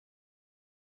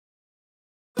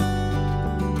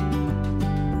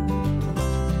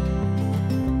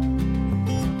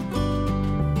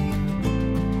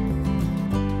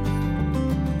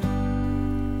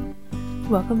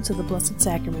Welcome to the Blessed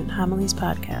Sacrament Homilies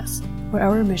Podcast, where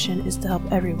our mission is to help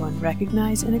everyone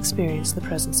recognize and experience the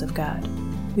presence of God.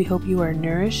 We hope you are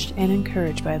nourished and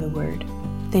encouraged by the Word.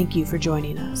 Thank you for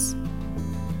joining us.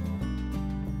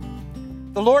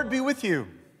 The Lord be with you.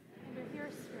 And with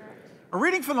your spirit. A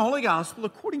reading from the Holy Gospel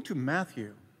according to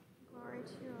Matthew. Glory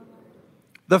to you, O Lord.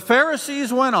 The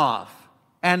Pharisees went off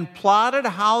and plotted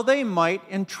how they might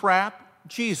entrap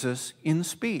Jesus in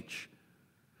speech.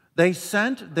 They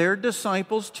sent their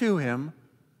disciples to him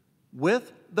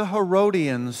with the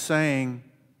Herodians, saying,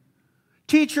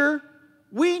 "Teacher,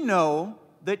 we know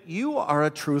that you are a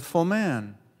truthful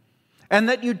man, and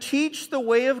that you teach the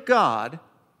way of God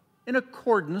in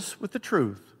accordance with the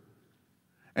truth.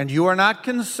 And you are not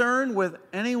concerned with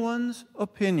anyone's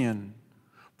opinion,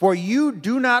 for you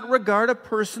do not regard a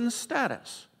person's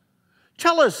status.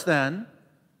 Tell us then,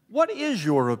 what is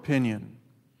your opinion?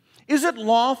 Is it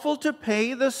lawful to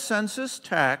pay the census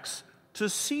tax to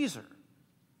Caesar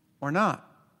or not?"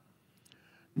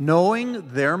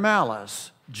 Knowing their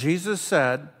malice, Jesus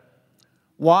said,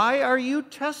 "Why are you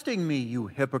testing me, you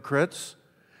hypocrites?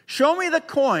 Show me the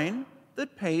coin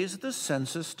that pays the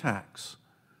census tax."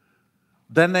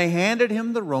 Then they handed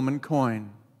him the Roman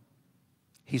coin.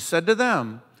 He said to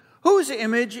them, "Whose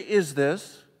image is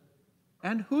this,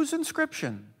 and whose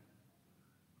inscription?"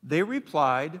 They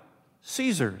replied,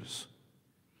 "Caesar's."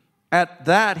 At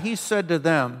that he said to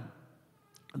them,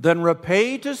 "Then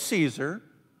repay to Caesar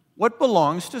what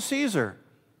belongs to Caesar,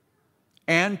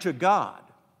 and to God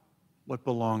what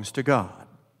belongs to God."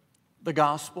 The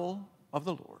Gospel of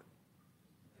the Lord.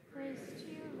 Praise to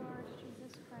you, Lord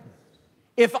Jesus Christ.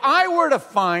 If I were to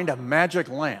find a magic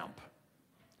lamp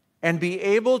and be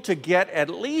able to get at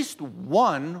least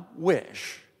one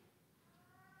wish,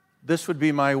 this would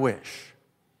be my wish: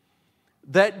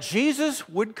 that Jesus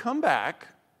would come back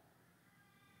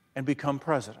and become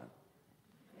president,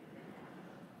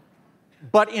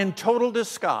 but in total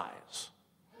disguise,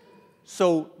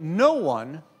 so no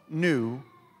one knew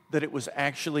that it was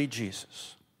actually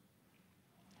Jesus.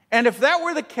 And if that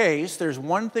were the case, there's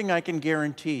one thing I can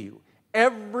guarantee you: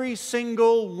 every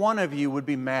single one of you would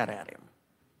be mad at him,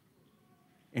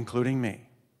 including me.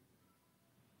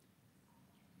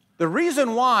 The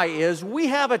reason why is we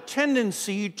have a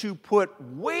tendency to put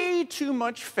way too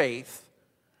much faith,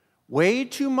 way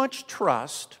too much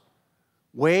trust,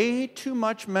 way too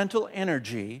much mental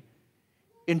energy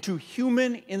into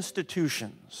human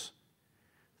institutions,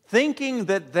 thinking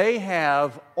that they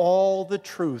have all the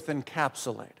truth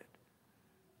encapsulated.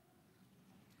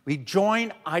 We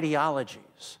join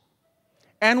ideologies,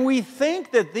 and we think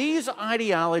that these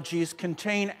ideologies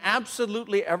contain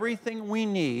absolutely everything we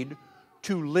need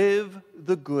to live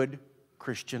the good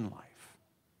Christian life.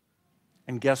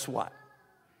 And guess what?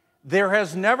 There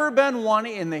has never been one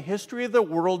in the history of the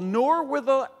world, nor will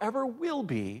there ever will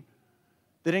be,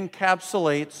 that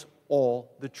encapsulates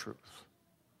all the truth.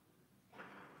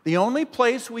 The only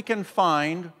place we can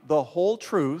find the whole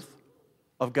truth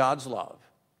of God's love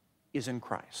is in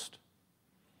Christ.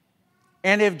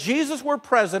 And if Jesus were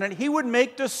president, he would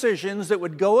make decisions that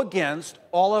would go against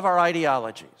all of our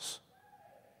ideologies,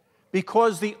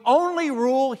 because the only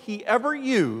rule he ever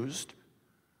used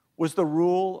was the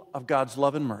rule of God's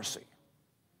love and mercy.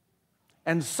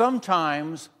 And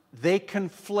sometimes they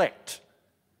conflict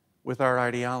with our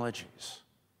ideologies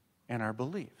and our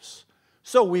beliefs.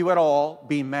 So we would all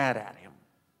be mad at him.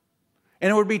 And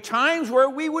it would be times where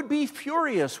we would be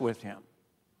furious with him.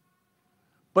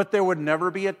 But there would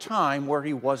never be a time where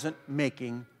he wasn't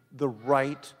making the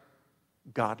right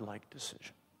godlike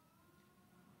decision.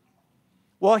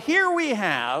 Well, here we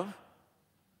have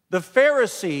the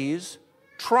Pharisees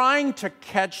trying to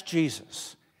catch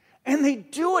Jesus. And they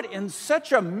do it in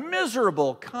such a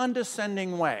miserable,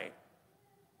 condescending way.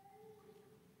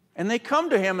 And they come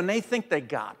to him and they think they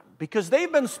got him, because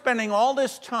they've been spending all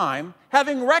this time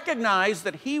having recognized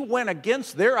that he went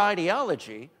against their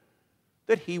ideology,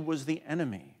 that he was the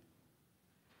enemy,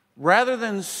 rather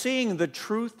than seeing the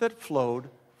truth that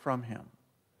flowed from him.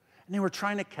 And they were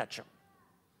trying to catch him,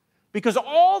 because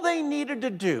all they needed to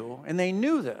do, and they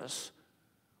knew this,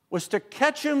 was to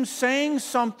catch him saying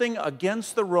something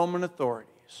against the Roman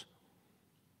authorities.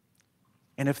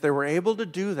 And if they were able to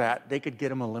do that, they could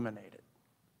get him eliminated.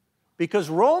 Because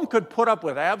Rome could put up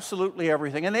with absolutely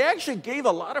everything, and they actually gave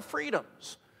a lot of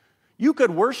freedoms. You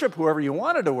could worship whoever you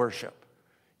wanted to worship.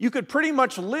 You could pretty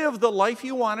much live the life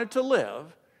you wanted to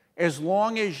live as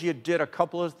long as you did a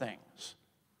couple of things.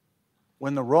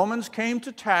 When the Romans came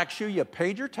to tax you, you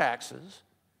paid your taxes,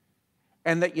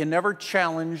 and that you never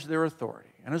challenged their authority.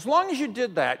 And as long as you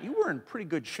did that, you were in pretty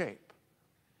good shape.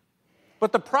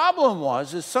 But the problem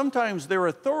is sometimes their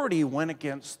authority went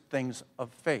against things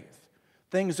of faith,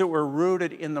 things that were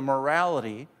rooted in the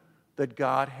morality that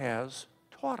God has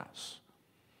taught us.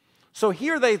 So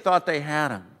here they thought they had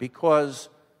him, because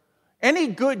any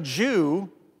good Jew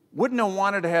wouldn't have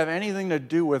wanted to have anything to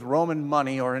do with Roman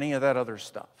money or any of that other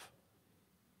stuff.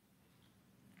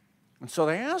 And so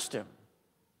they asked him,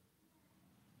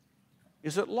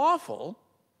 is it lawful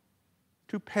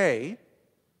to pay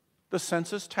the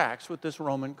census tax with this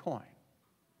Roman coin?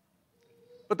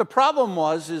 But the problem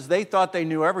is they thought they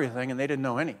knew everything and they didn't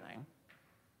know anything.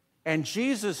 And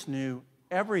Jesus knew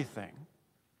everything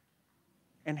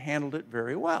and handled it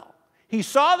very well. He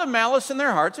saw the malice in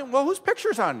their hearts and, well, whose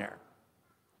picture's on there?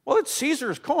 Well, it's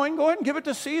Caesar's coin. Go ahead and give it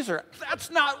to Caesar.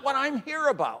 That's not what I'm here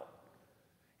about.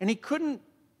 And he couldn't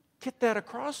get that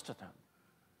across to them.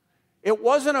 It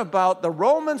wasn't about the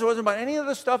Romans. It wasn't about any of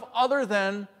the stuff other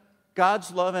than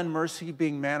God's love and mercy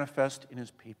being manifest in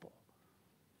his people.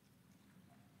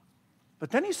 But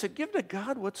then he said, give to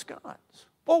God what's God's.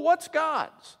 Well, what's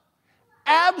God's?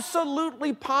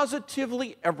 Absolutely,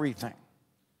 positively everything,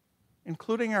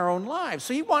 including our own lives.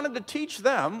 So he wanted to teach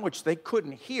them, which they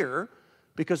couldn't hear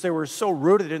because they were so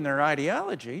rooted in their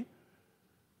ideology,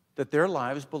 that their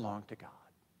lives belong to God.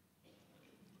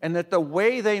 And that the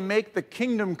way they make the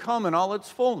kingdom come in all its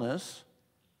fullness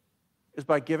is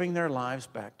by giving their lives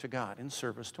back to God in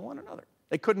service to one another.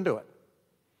 They couldn't do it.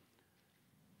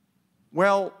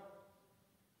 Well,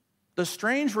 the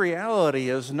strange reality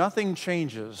is nothing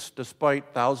changes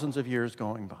despite thousands of years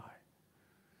going by.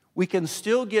 We can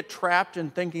still get trapped in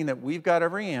thinking that we've got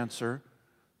every answer,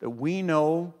 that we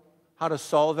know how to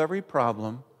solve every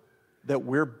problem, that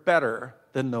we're better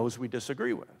than those we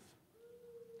disagree with.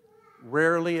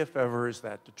 Rarely, if ever, is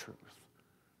that the truth.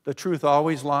 The truth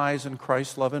always lies in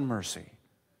Christ's love and mercy.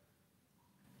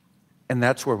 And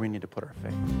that's where we need to put our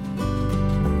faith.